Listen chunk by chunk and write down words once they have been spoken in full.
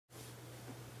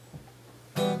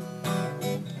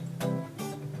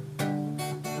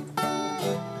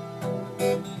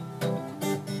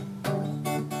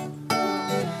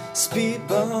Speed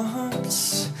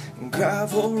bumps and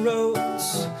gravel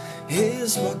roads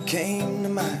is what came to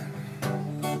mind.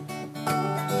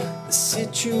 The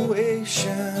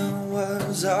situation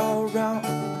was all wrong,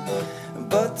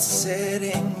 but the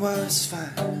setting was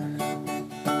fine.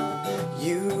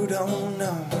 You don't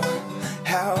know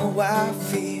how I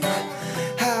feel.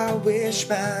 I wish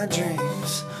my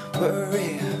dreams were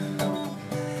real.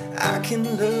 I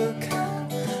can look,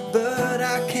 but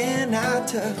I cannot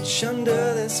touch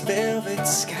under this velvet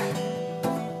sky.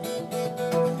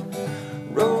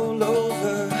 Roll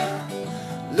over,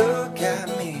 look at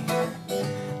me,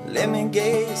 let me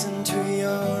gaze into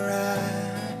your eyes.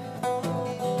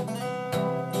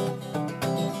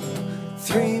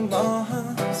 3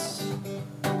 months,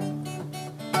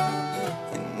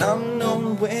 an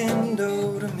unknown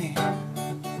window to me.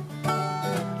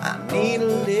 I need a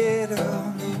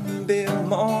little bit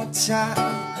more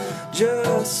time,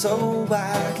 just so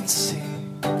I can see.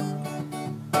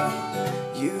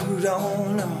 You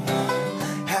don't know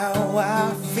how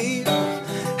I feel.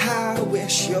 I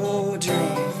wish your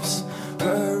dreams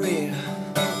were real.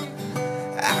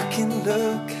 I can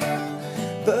look,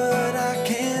 but I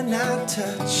cannot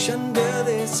touch under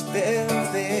this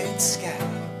velvet sky.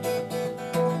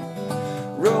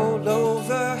 Roll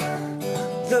over,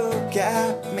 look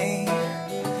at me,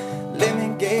 let me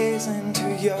gaze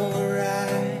into your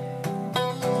eyes.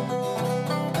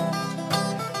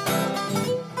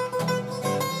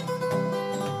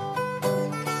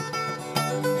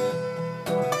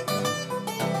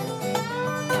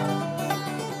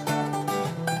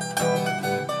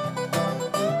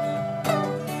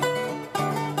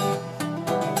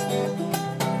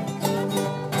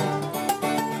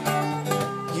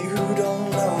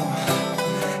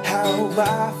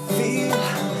 I feel,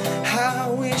 I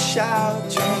wish our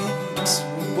dreams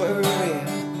were real.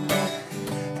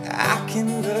 I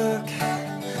can look,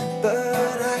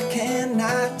 but I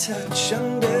cannot touch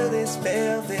under this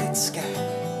velvet sky.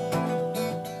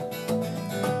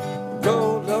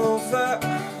 Roll over,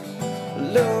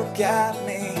 look at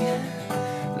me,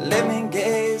 let me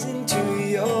gaze into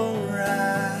your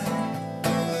eyes.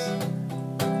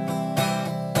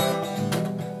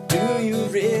 Do you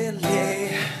really?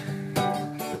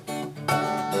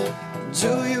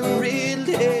 Do you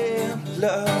really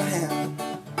love him?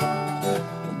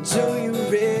 Do you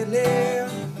really?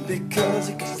 Because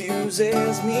it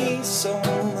confuses me so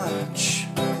much.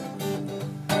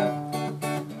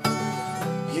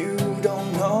 You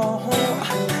don't know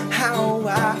how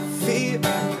I feel.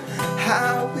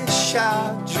 I wish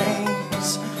our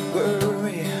dreams were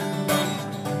real.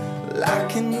 I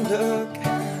can look,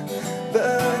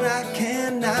 but I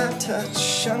cannot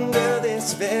touch under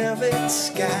this velvet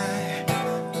sky.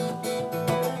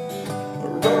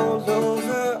 Roll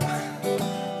over,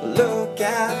 look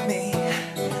at me,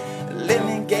 let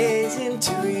me gaze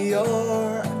into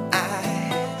your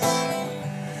eyes.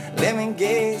 Let me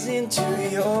gaze into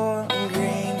your